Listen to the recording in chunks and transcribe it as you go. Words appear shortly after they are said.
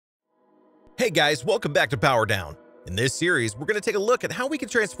Hey guys, welcome back to Power Down. In this series, we're going to take a look at how we can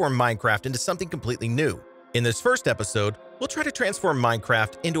transform Minecraft into something completely new. In this first episode, we'll try to transform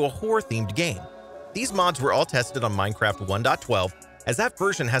Minecraft into a horror-themed game. These mods were all tested on Minecraft 1.12, as that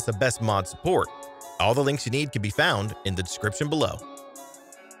version has the best mod support. All the links you need can be found in the description below.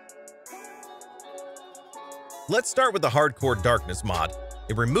 Let's start with the Hardcore Darkness mod.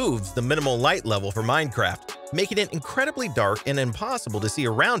 It removes the minimal light level for Minecraft, making it incredibly dark and impossible to see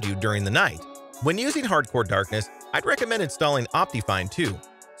around you during the night. When using Hardcore Darkness, I'd recommend installing Optifine too,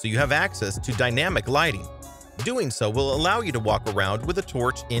 so you have access to dynamic lighting. Doing so will allow you to walk around with a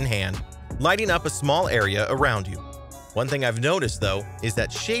torch in hand, lighting up a small area around you. One thing I've noticed though is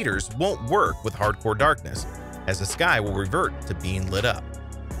that shaders won't work with Hardcore Darkness, as the sky will revert to being lit up.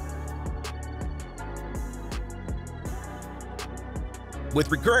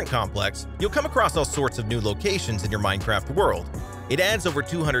 With Recurrent Complex, you'll come across all sorts of new locations in your Minecraft world. It adds over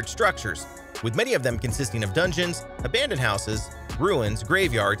 200 structures, with many of them consisting of dungeons, abandoned houses, ruins,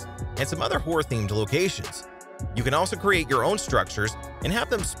 graveyards, and some other horror-themed locations. You can also create your own structures and have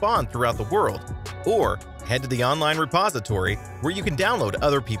them spawn throughout the world, or head to the online repository where you can download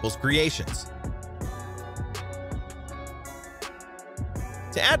other people's creations.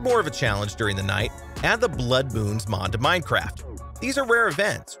 To add more of a challenge during the night, add the Blood Moons mod to Minecraft. These are rare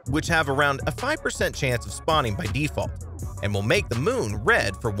events, which have around a 5% chance of spawning by default, and will make the moon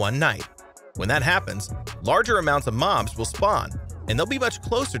red for one night. When that happens, larger amounts of mobs will spawn, and they'll be much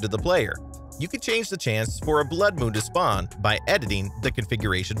closer to the player. You can change the chance for a blood moon to spawn by editing the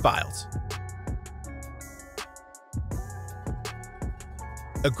configuration files.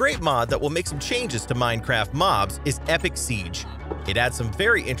 A great mod that will make some changes to Minecraft mobs is Epic Siege. It adds some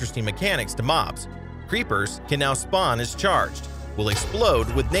very interesting mechanics to mobs. Creepers can now spawn as charged, will explode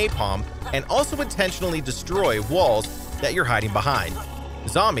with napalm, and also intentionally destroy walls that you're hiding behind.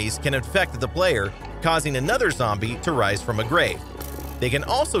 Zombies can infect the player, causing another zombie to rise from a grave. They can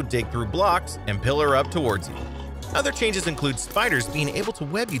also dig through blocks and pillar up towards you. Other changes include spiders being able to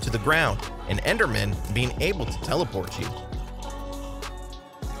web you to the ground and endermen being able to teleport you.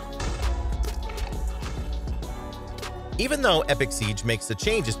 Even though Epic Siege makes the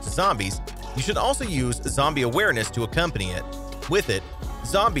changes to zombies, you should also use zombie awareness to accompany it. With it,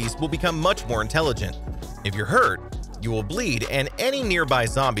 zombies will become much more intelligent. If you're hurt, you will bleed and any nearby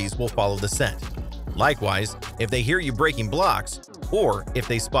zombies will follow the scent. Likewise, if they hear you breaking blocks, or if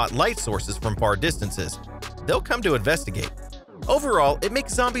they spot light sources from far distances, they'll come to investigate. Overall, it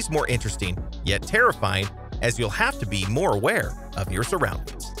makes zombies more interesting, yet terrifying, as you'll have to be more aware of your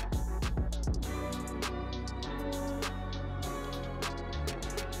surroundings.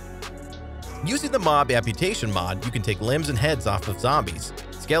 Using the mob amputation mod, you can take limbs and heads off of zombies,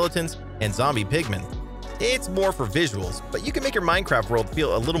 skeletons, and zombie pigmen. It's more for visuals, but you can make your Minecraft world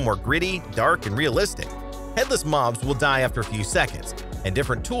feel a little more gritty, dark, and realistic. Headless mobs will die after a few seconds, and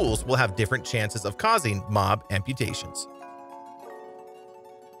different tools will have different chances of causing mob amputations.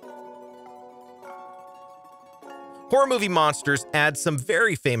 Horror movie monsters add some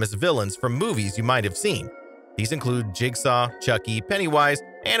very famous villains from movies you might have seen. These include Jigsaw, Chucky, Pennywise,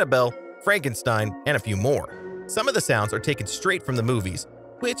 Annabelle, Frankenstein, and a few more. Some of the sounds are taken straight from the movies,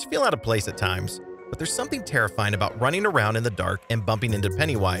 which feel out of place at times, but there's something terrifying about running around in the dark and bumping into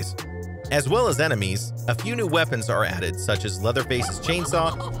Pennywise. As well as enemies, a few new weapons are added, such as Leatherface's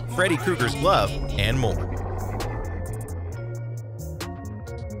chainsaw, Freddy Krueger's glove, and more.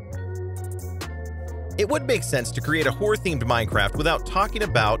 It would make sense to create a horror-themed Minecraft without talking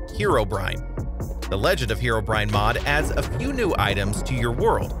about Herobrine. The Legend of Herobrine mod adds a few new items to your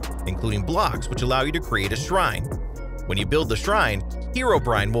world, including blocks which allow you to create a shrine. When you build the shrine,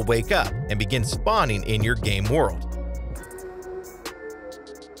 Herobrine will wake up and begin spawning in your game world.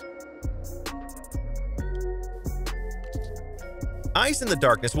 Eyes in the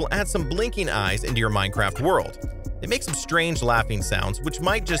Darkness will add some blinking eyes into your Minecraft world. They make some strange laughing sounds which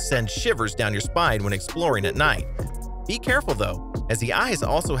might just send shivers down your spine when exploring at night. Be careful though, as the eyes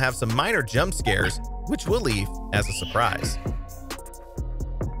also have some minor jump scares which will leave as a surprise.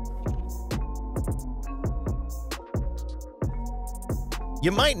 You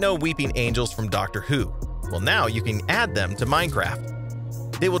might know Weeping Angels from Doctor Who. Well, now you can add them to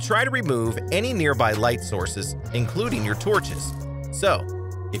Minecraft. They will try to remove any nearby light sources, including your torches. So,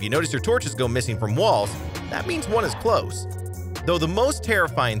 if you notice your torches go missing from walls, that means one is close. Though the most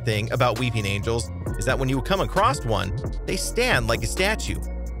terrifying thing about Weeping Angels is that when you come across one, they stand like a statue.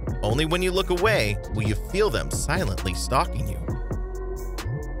 Only when you look away will you feel them silently stalking you.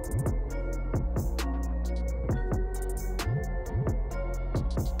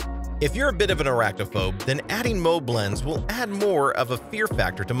 If you're a bit of an arachnophobe, then adding moblins will add more of a fear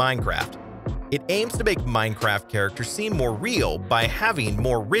factor to Minecraft. It aims to make Minecraft characters seem more real by having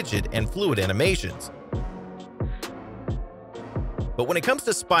more rigid and fluid animations. But when it comes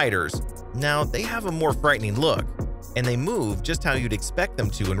to spiders, now they have a more frightening look, and they move just how you'd expect them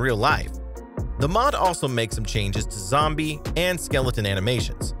to in real life. The mod also makes some changes to zombie and skeleton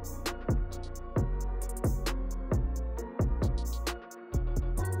animations.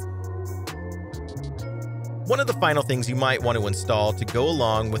 One of the final things you might want to install to go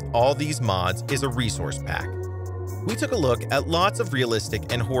along with all these mods is a resource pack. We took a look at lots of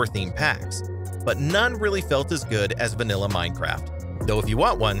realistic and horror-themed packs, but none really felt as good as vanilla Minecraft. Though if you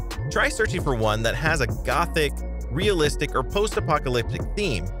want one, try searching for one that has a gothic, realistic, or post-apocalyptic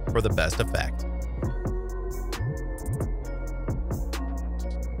theme for the best effect.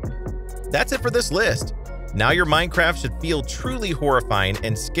 That's it for this list. Now your Minecraft should feel truly horrifying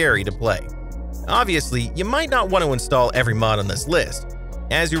and scary to play. Obviously, you might not want to install every mod on this list,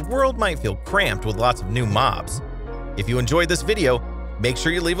 as your world might feel cramped with lots of new mobs. If you enjoyed this video, make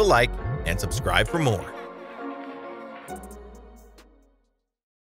sure you leave a like and subscribe for more.